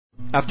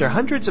After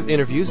hundreds of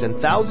interviews and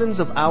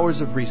thousands of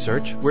hours of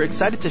research, we're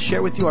excited to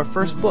share with you our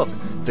first book,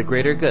 The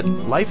Greater Good,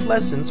 Life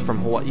Lessons from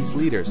Hawaii's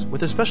Leaders,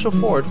 with a special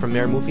foreword from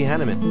Mayor Mufi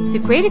Hanneman. The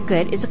Greater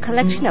Good is a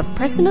collection of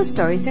personal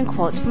stories and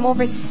quotes from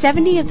over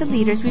 70 of the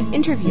leaders we've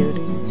interviewed.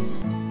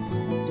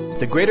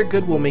 The Greater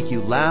Good will make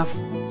you laugh,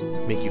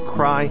 make you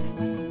cry,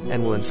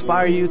 and will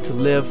inspire you to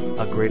live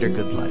a greater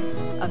good life.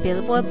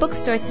 Available at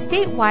bookstores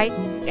statewide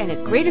and at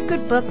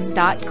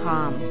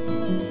greatergoodbooks.com.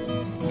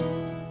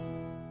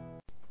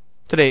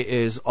 Today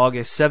is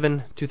August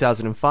 7,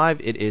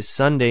 2005. It is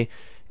Sunday,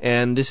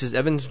 and this is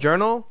Evan's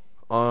Journal,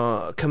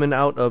 coming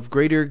out of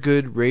Greater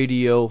Good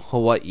Radio,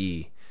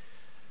 Hawaii.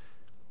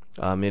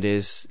 It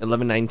is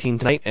 11:19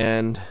 tonight,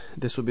 and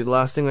this will be the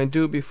last thing I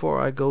do before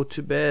I go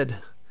to bed.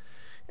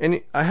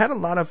 And I had a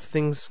lot of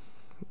things,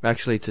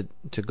 actually,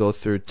 to go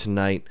through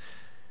tonight.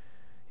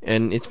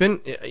 And it's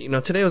been,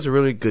 today was a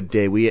really good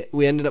day. We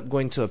ended up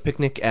going to a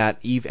picnic at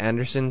Eve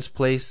Anderson's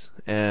place,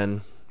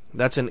 and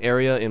that's an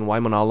area in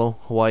Waimanalo,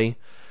 Hawaii,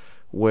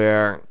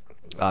 where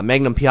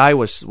Magnum PI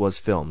was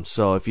filmed.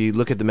 So if you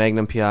look at the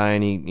Magnum PI,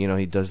 and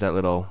he does that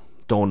little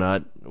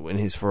donut in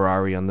his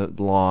Ferrari on the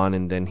lawn,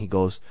 and then he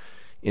goes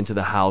into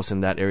the house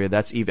in that area.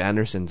 That's Eve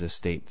Anderson's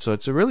estate. So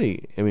it's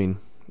really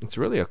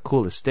a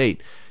cool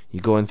estate. You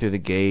go in through the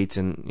gates,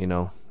 and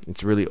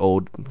it's really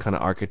old kind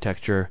of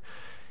architecture.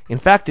 In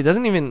fact, it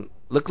doesn't even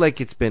look like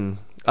it's been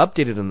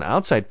updated on the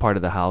outside part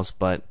of the house,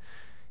 but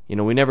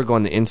we never go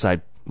on the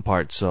inside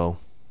part, so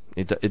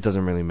it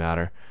doesn't really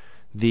matter.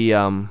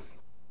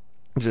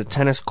 There's a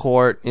tennis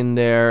court in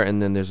there,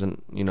 and then there's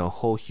a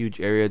whole huge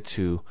area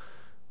to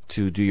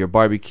do your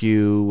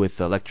barbecue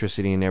with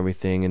electricity and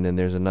everything, and then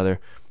there's another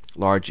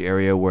large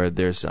area where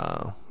there's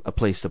a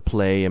place to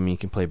play. I mean, you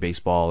can play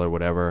baseball or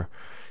whatever,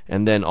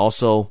 and then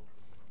also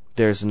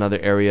there's another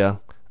area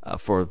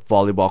for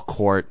volleyball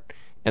court.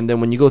 And then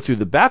when you go through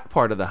the back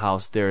part of the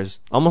house, there's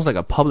almost like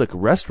a public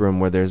restroom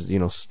where there's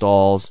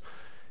stalls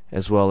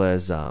as well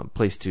as a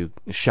place to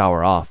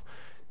shower off.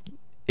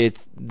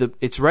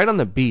 It's right on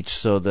the beach,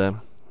 so the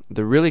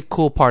really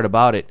cool part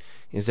about it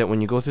is that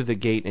when you go through the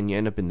gate and you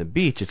end up in the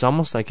beach, it's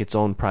almost like its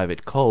own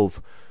private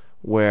cove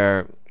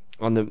where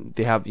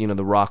they have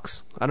the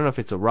rocks. I don't know if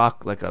it's a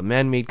rock, like a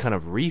man-made kind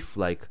of reef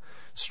like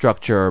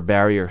structure or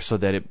barrier, so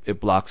that it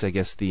blocks, I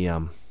guess, the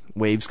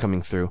waves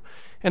coming through.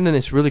 And then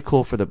it's really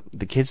cool for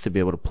the kids to be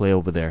able to play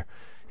over there.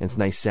 And it's a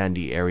nice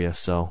sandy area,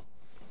 so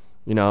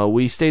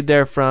we stayed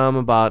there from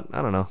about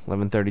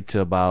 11:30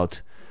 to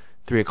about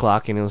 3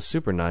 o'clock, and it was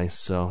super nice.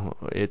 So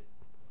it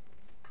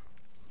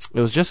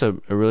was just a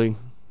really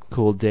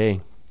cool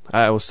day.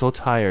 I was so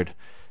tired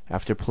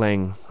after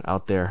playing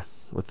out there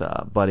with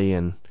Buddy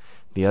and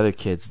the other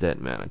kids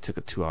that, man, I took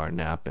a 2-hour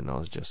nap, and I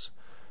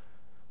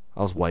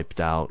was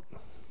wiped out.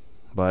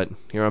 But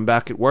here I'm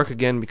back at work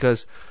again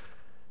because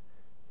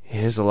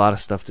there's a lot of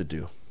stuff to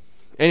do.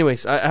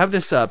 Anyways, I have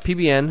this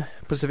PBN,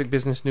 Pacific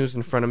Business News,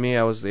 in front of me.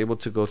 I was able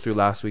to go through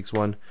last week's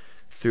one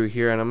through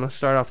here, and I'm going to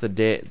start off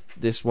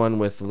this one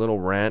with a little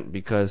rant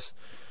because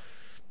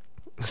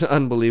it's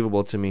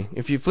unbelievable to me.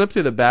 If you flip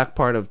through the back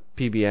part of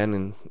PBN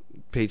in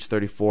page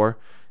 34,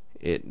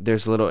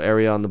 there's a little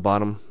area on the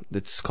bottom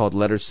that's called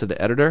Letters to the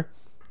Editor,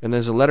 and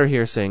there's a letter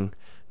here saying,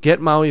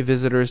 "Get Maui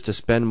visitors to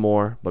spend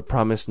more, but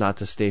promise not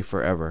to stay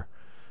forever."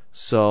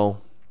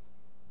 So,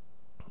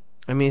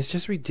 it's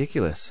just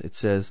ridiculous. It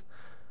says,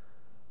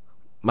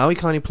 Maui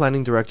County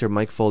Planning Director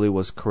Mike Foley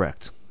was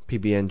correct,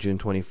 PBN June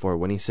 24,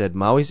 when he said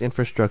Maui's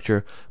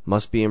infrastructure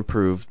must be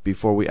improved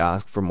before we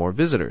ask for more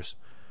visitors.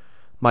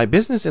 My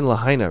business in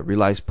Lahaina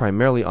relies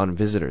primarily on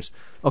visitors.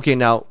 Okay,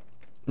 now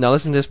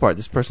listen to this part.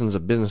 This person is a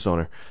business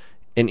owner.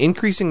 An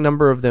increasing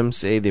number of them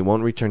say they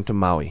won't return to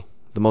Maui.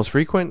 The most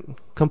frequent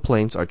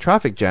complaints are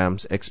traffic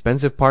jams,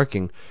 expensive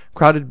parking,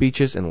 crowded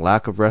beaches, and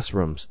lack of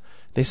restrooms.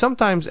 They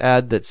sometimes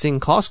add that seeing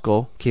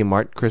Costco,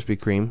 Kmart, Krispy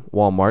Kreme,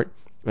 Walmart,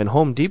 and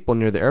Home Depot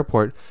near the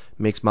airport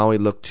makes Maui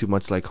look too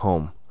much like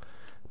home.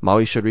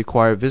 Maui should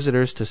require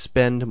visitors to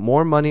spend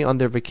more money on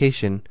their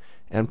vacation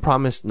and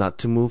promise not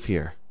to move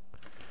here.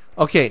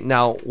 Okay,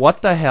 now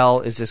what the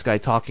hell is this guy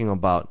talking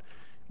about?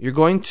 You're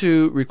going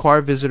to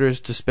require visitors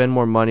to spend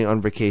more money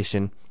on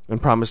vacation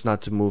and promise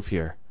not to move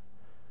here.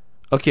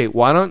 Okay,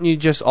 why don't you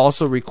just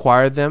also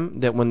require them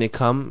that when they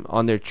come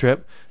on their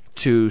trip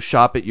to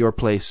shop at your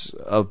place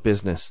of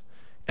business?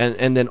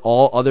 And then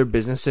all other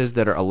businesses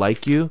that are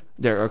like you,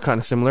 that are kind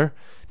of similar,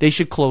 they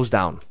should close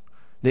down.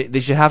 They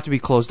should have to be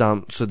closed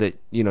down so that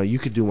you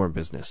could do more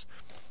business.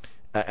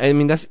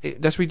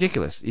 That's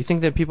ridiculous. You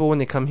think that people, when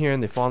they come here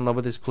and they fall in love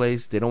with this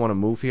place, they don't want to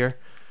move here?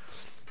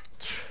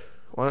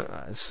 Well,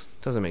 it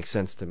doesn't make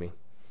sense to me.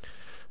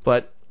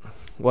 But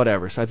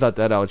whatever. So I thought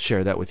that I would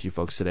share that with you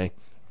folks today.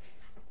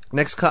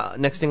 Next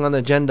thing on the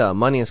agenda: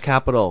 money as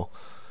capital,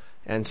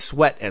 and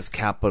sweat as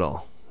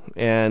capital.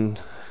 And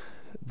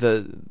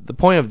the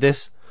point of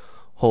this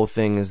whole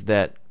thing is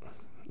that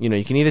you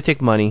can either take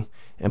money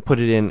and put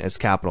it in as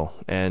capital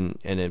and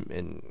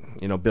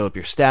build up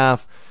your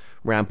staff,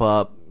 ramp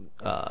up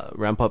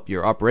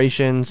your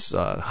operations,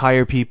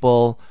 hire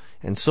people,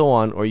 and so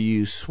on, or you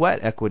use sweat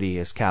equity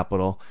as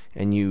capital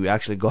and you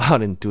actually go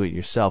out and do it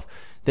yourself.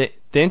 The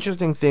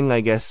interesting thing,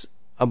 I guess,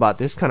 about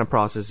this kind of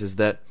process is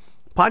that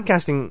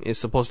podcasting is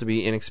supposed to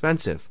be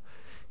inexpensive.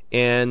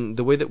 And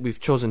the way that we've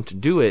chosen to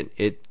do it,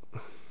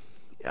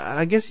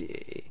 I guess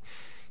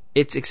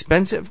it's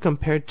expensive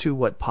compared to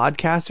what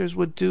podcasters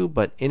would do,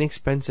 but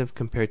inexpensive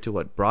compared to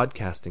what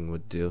broadcasting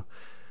would do.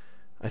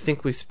 I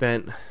think we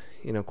spent,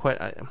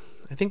 I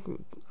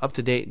think up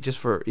to date, just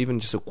for even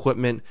just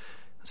equipment,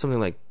 something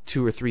like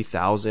 $2,000 or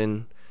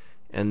 $3,000.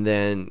 And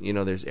then,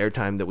 there's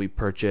airtime that we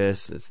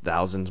purchase. It's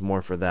thousands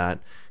more for that.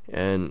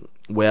 And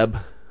web,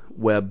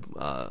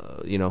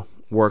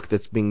 work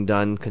that's being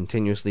done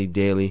continuously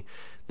daily.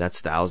 That's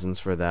thousands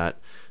for that.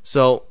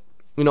 So,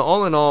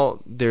 all in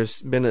all,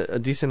 there's been a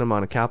decent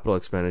amount of capital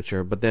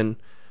expenditure, but then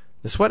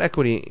the sweat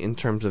equity in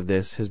terms of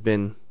this has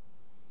been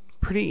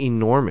pretty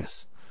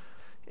enormous.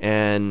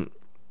 And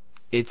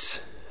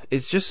it's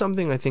just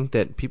something I think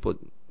that people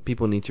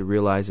need to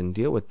realize and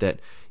deal with, that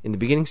in the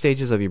beginning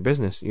stages of your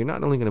business, you're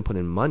not only going to put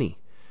in money,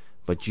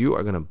 but you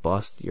are going to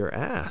bust your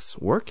ass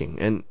working.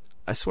 And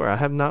I swear, I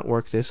have not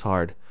worked this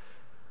hard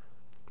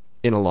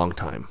in a long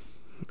time.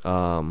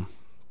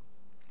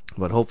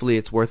 But hopefully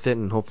it's worth it,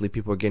 and hopefully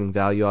people are getting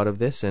value out of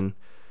this, and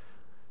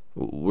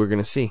we're going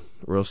to see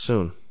real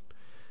soon.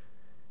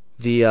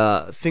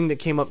 The thing that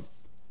came up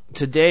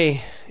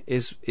today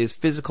is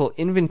physical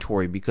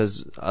inventory,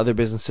 because other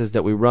businesses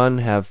that we run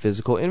have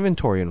physical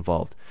inventory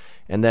involved,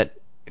 and that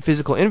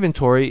physical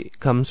inventory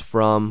comes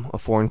from a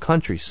foreign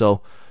country.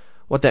 So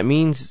what that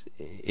means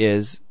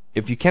is,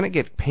 if you cannot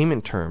get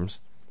payment terms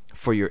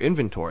for your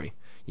inventory,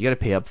 you got to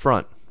pay up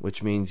front,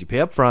 which means you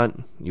pay up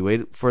front, you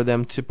wait for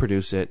them to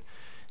produce it,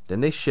 then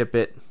they ship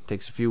it.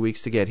 Takes a few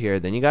weeks to get here.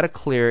 Then you got to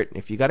clear it.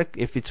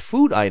 If it's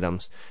food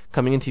items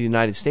coming into the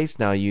United States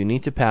now, you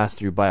need to pass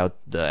through the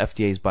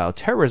FDA's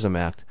Bioterrorism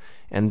Act,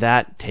 and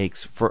that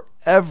takes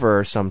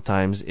forever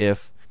sometimes.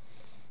 If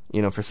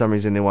for some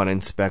reason they want to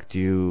inspect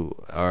you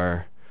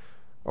or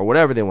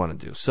whatever they want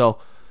to do, so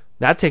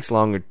that takes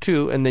longer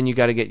too. And then you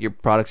got to get your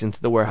products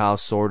into the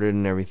warehouse, sorted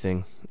and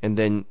everything, and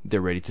then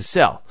they're ready to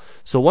sell.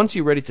 So once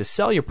you're ready to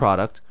sell your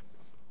product,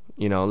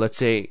 let's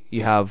say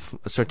you have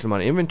a certain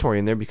amount of inventory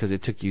in there because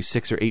it took you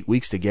 6 or 8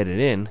 weeks to get it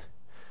in.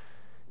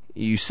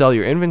 You sell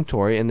your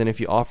inventory, and then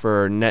if you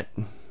offer net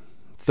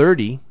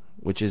 30,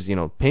 which is,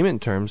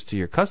 payment terms to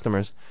your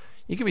customers,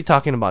 you could be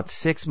talking about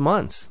 6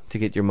 months to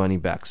get your money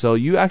back. So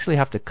you actually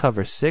have to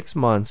cover 6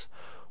 months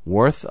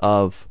worth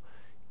of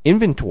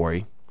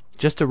inventory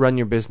just to run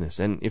your business.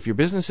 And if your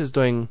business is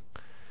doing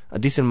a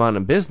decent amount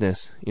of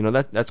business,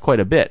 that's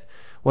quite a bit.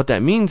 What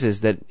that means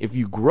is that if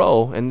you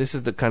grow, and this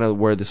is the kind of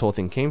where this whole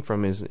thing came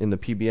from, is in the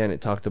PBN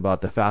it talked about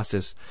the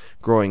fastest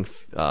growing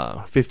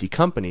 50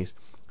 companies.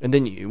 And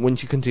then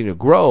once you continue to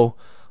grow,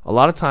 a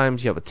lot of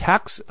times you have a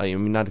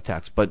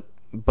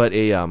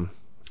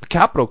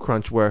capital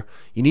crunch where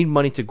you need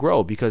money to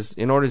grow, because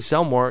in order to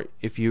sell more,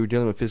 if you're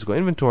dealing with physical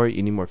inventory,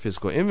 you need more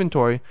physical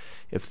inventory.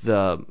 If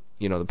the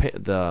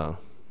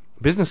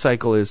business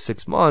cycle is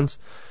 6 months,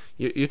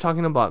 you're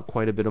talking about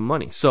quite a bit of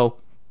money. So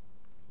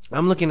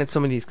I'm looking at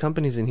some of these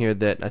companies in here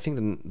that I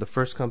think the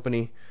first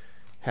company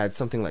had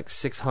something like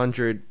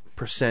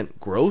 600%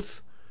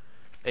 growth.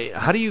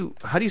 How do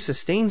you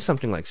sustain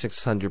something like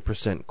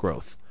 600%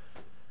 growth?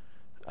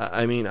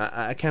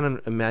 I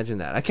can't imagine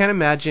that. I can't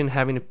imagine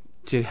having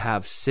to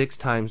have 6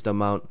 times the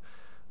amount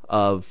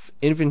of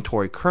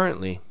inventory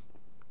currently.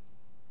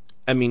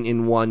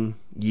 In 1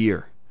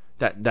 year.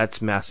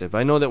 That's massive.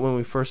 I know that when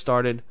we first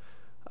started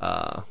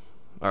our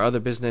other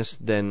business,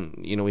 then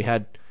we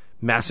had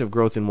massive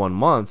growth in 1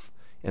 month,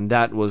 and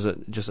that was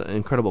just an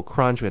incredible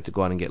crunch. We had to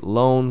go out and get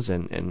loans,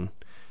 and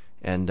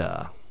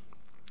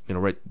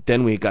right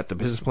then we got the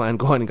business plan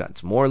going and got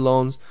some more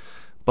loans.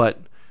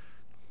 But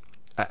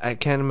I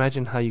can't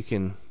imagine how you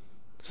can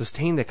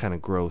sustain that kind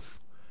of growth.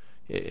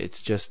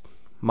 It's just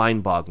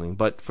mind-boggling.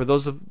 But for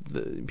those of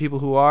the people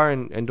who are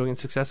and doing it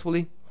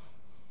successfully,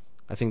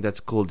 I think that's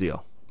a cool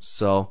deal.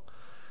 So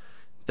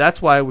that's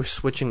why we're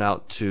switching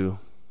out to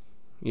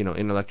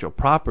intellectual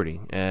property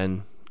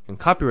and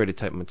copyrighted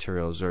type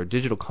materials or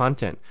digital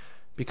content,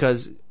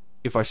 because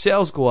if our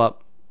sales go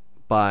up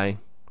by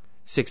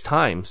 6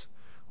 times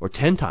or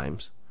 10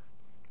 times,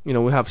 we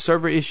have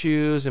server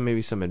issues and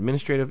maybe some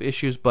administrative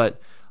issues, but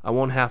I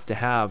won't have to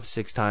have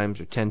 6 times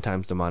or 10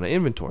 times the amount of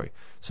inventory.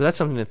 So that's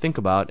something to think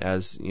about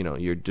as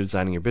you're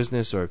designing your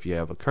business, or if you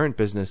have a current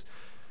business,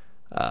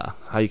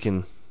 how you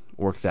can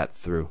work that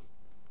through.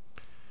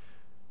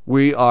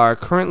 We are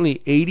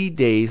currently 80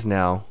 days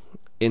now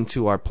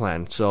into our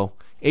plan. So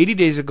 80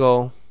 days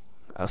ago,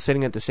 I was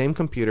sitting at the same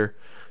computer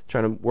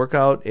trying to work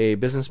out a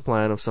business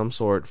plan of some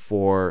sort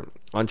for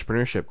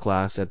entrepreneurship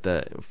class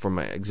for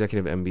my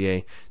executive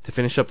MBA to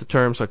finish up the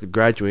term so I could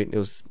graduate. It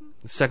was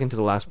the second to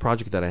the last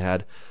project that I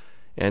had,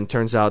 and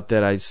turns out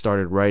that I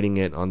started writing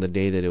it on the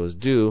day that it was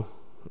due.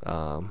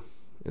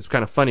 It's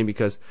kind of funny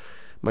because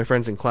my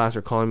friends in class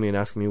are calling me and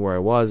asking me where I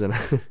was, and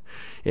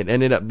it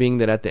ended up being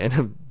that at the end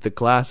of the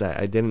class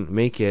I didn't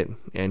make it,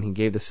 and he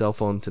gave the cell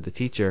phone to the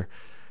teacher,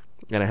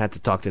 and I had to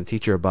talk to the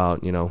teacher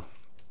about,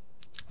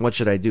 what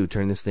should I do?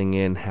 Turn this thing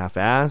in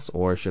half-assed,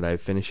 or should I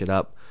finish it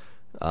up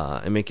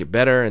and make it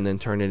better and then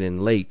turn it in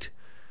late?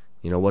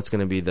 What's going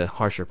to be the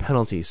harsher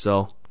penalty?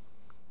 So,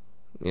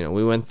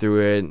 we went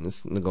through it.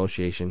 It's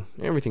negotiation.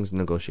 Everything's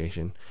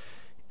negotiation.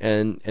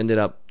 And ended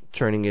up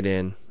turning it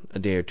in a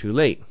day or two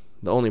late.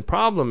 The only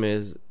problem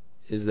is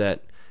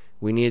that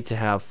we needed to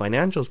have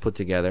financials put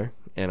together,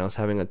 and I was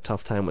having a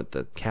tough time with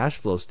the cash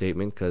flow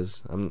statement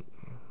because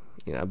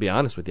I'll be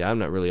honest with you, I'm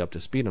not really up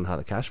to speed on how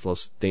the cash flow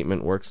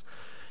statement works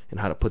and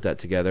how to put that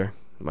together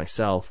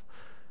myself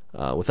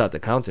without the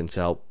accountant's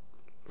help.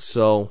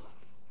 So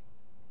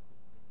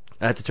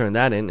I had to turn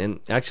that in, and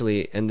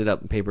actually ended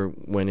up paper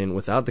went in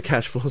without the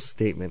cash flow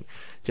statement,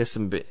 just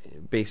some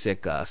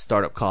basic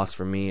startup costs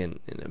for me and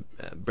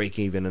a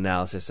break-even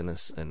analysis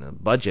and a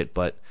budget,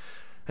 but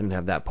I didn't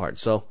have that part.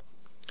 So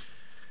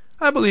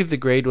I believe the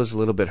grade was a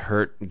little bit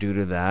hurt due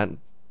to that,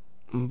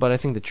 but I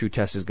think the true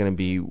test is going to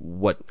be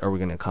what are we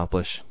going to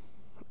accomplish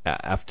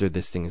after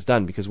this thing is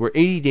done, because we're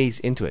 80 days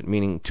into it,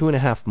 meaning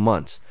 2.5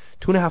 months.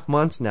 2.5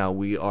 months now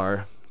we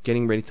are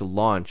getting ready to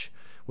launch,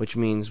 which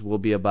means we'll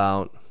be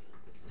about,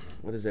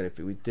 what is that, if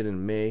we did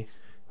in May,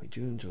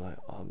 June, July,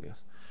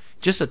 August,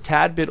 just a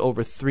tad bit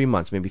over 3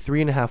 months, maybe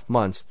 3.5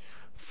 months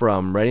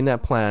from writing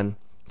that plan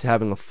to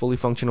having a fully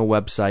functional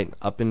website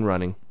up and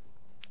running,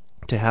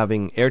 to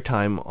having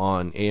airtime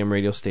on AM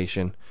radio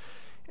station,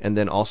 and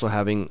then also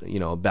having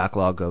a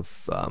backlog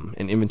of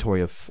an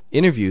inventory of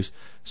interviews,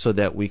 so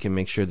that we can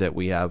make sure that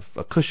we have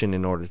a cushion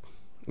in order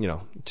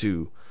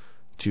to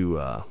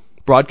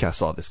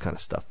broadcast all this kind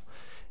of stuff.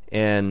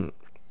 And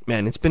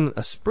man, it's been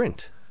a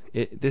sprint.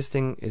 This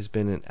thing has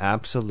been an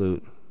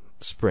absolute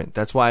sprint.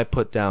 That's why I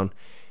put down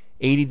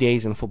 80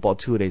 days in football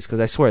 2-a-days, because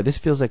I swear this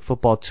feels like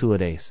football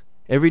 2-a-days.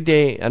 Every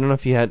day, I don't know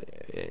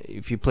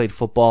if you played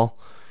football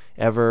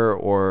ever,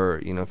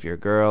 or if you're a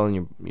girl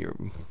and your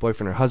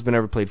boyfriend or husband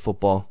ever played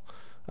football.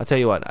 I'll tell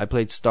you what, I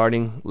played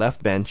starting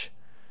left bench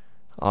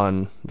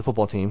on the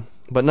football team,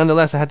 but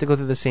nonetheless I had to go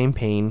through the same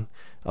pain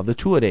of the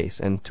 2-a-days,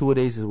 and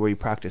 2-a-days is where you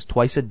practice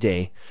twice a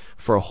day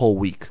for a whole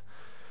week.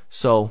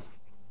 So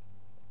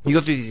you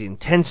go through these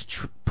intense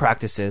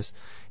practices,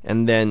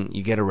 and then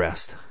you get a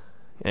rest.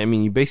 I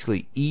mean, you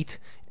basically eat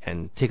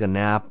and take a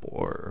nap,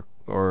 or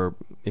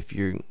if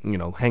you're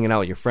hanging out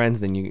with your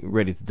friends, then you're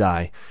ready to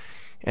die.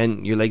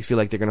 And your legs feel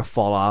like they're going to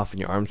fall off, and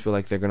your arms feel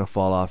like they're going to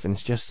fall off, and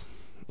it's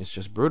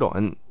just brutal.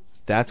 And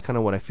that's kind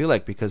of what I feel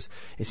like, because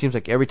it seems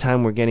like every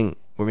time we're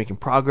making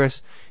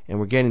progress and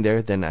we're getting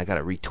there, then I got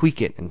to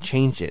retweak it and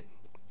change it.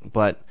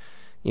 But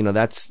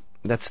that's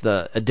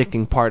the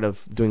addicting part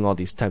of doing all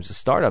these types of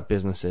startup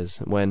businesses,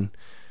 when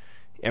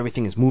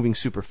everything is moving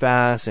super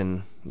fast,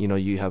 and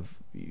you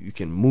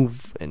can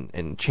move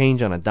and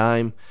change on a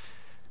dime.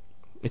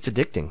 It's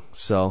addicting.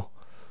 So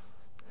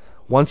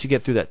once you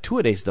get through that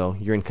 2-a-days, though,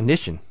 you're in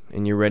condition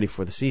and you're ready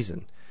for the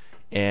season.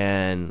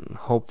 And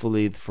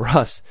hopefully for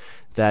us,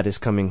 that is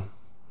coming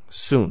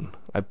soon.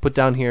 I put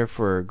down here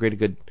for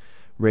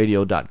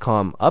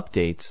greatergoodradio.com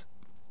updates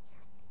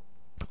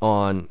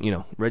on,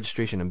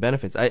 registration and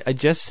benefits. I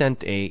just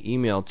sent a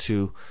email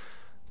to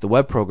the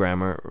web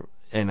programmer,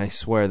 and I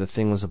swear the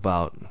thing was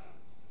about,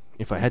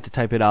 if I had to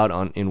type it out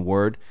in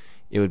Word,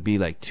 it would be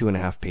like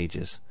 2.5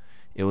 pages.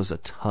 It was a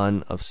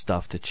ton of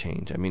stuff to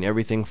change. I mean,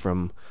 everything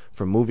from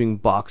moving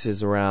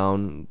boxes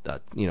around,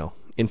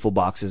 info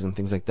boxes and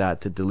things like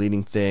that, to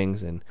deleting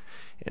things and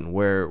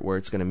where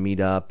it's going to meet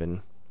up.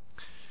 And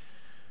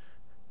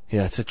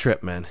yeah, it's a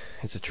trip, man.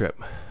 It's a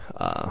trip.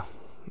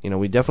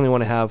 We definitely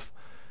want to have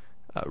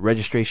a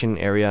registration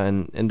area,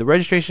 and the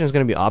registration is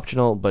going to be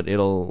optional, but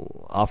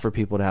it'll offer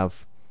people to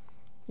have,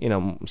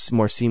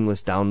 more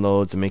seamless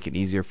downloads and make it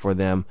easier for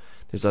them.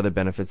 There's other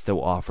benefits that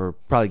we'll offer.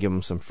 Probably give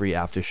them some free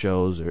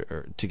aftershows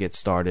or to get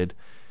started.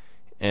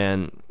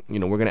 And, we're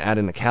going to add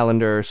in a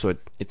calendar, so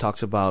it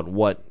talks about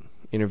what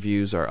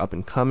interviews are up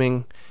and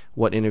coming,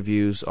 what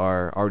interviews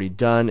are already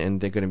done and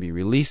they're going to be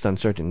released on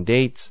certain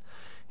dates,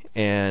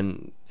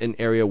 and an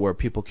area where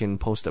people can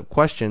post up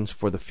questions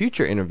for the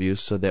future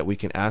interviews, so that we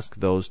can ask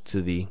those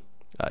to the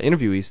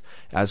interviewees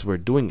as we're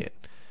doing it.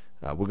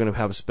 We're going to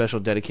have a special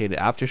dedicated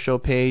after show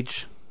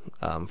page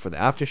for the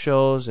after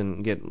shows,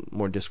 and get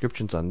more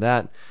descriptions on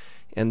that.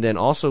 And then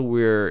also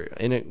we're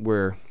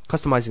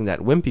customizing that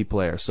wimpy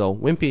player. So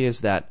wimpy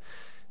is that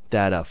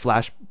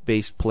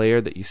flash-based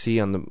player that you see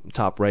on the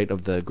top right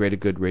of the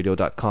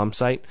greatergoodradio.com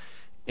site,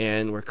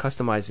 and we're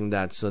customizing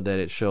that so that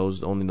it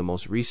shows only the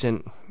most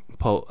recent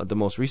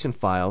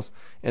files,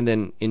 and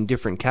then in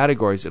different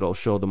categories it'll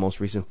show the most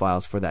recent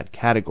files for that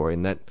category.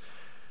 And that,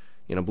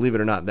 believe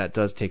it or not, that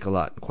does take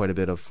quite a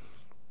bit of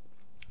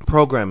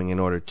programming in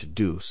order to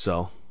do.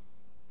 So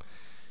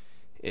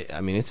it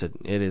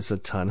is a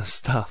ton of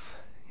stuff,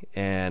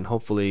 and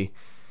hopefully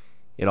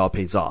it all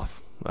pays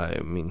off.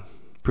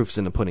 Proof's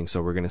in the pudding,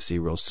 so we're going to see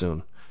real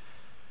soon.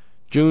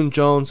 June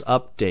Jones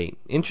update.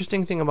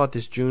 Interesting thing about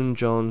this June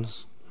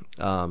Jones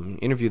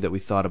interview that we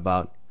thought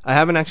about I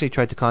haven't actually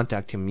tried to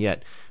contact him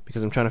yet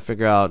because I'm trying to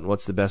figure out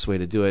what's the best way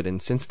to do it.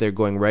 And since they're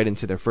going right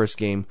into their first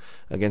game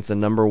against the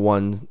number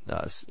one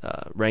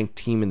ranked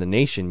team in the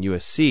nation,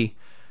 USC,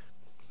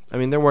 I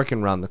mean, they're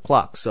working around the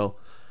clock. So,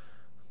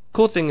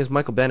 cool thing is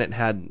Michael Bennett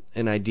had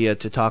an idea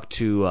to talk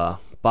to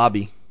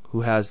Bobby,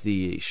 who has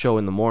the show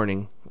in the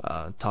morning,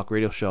 talk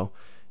radio show,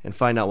 and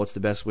find out what's the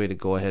best way to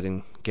go ahead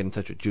and get in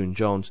touch with June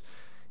Jones.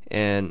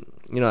 And,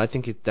 I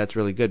think that's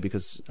really good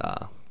because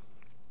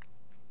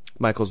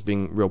Michael's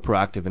being real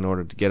proactive in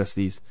order to get us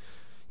these,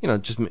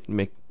 just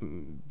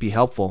be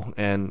helpful.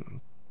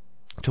 And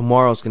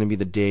tomorrow's going to be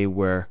the day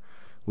where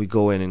we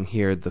go in and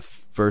hear the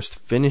first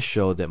finished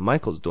show that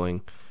Michael's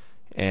doing.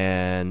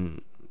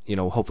 And,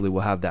 hopefully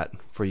we'll have that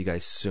for you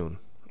guys soon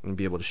and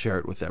be able to share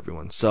it with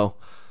everyone. So,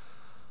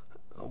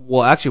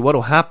 well, actually what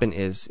will happen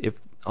is if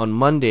on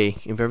Monday,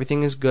 if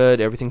everything is good,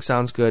 everything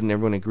sounds good, and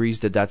everyone agrees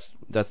that that's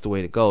the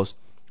way it goes,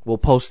 we'll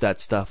post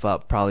that stuff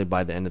up probably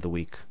by the end of the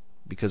week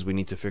because we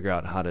need to figure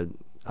out how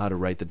to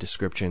write the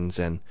descriptions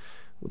and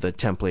the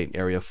template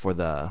area for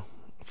the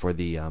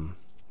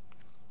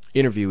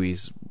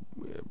interviewees.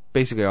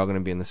 Basically, are going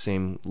to be in the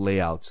same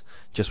layouts,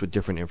 just with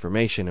different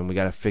information, and we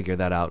got to figure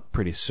that out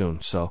pretty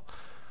soon. So,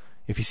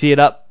 if you see it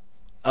up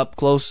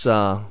close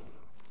in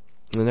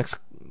the next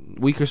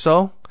week or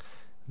so,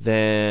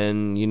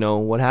 then you know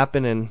what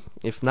happened, and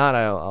if not,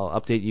 I'll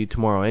update you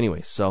tomorrow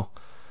anyway. So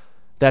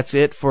that's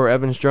it for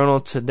Evan's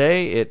Journal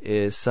today. It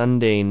is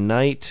Sunday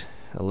night,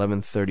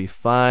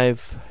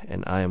 11:35,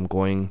 and I am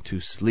going to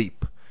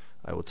sleep.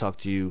 I will talk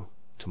to you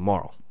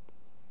tomorrow.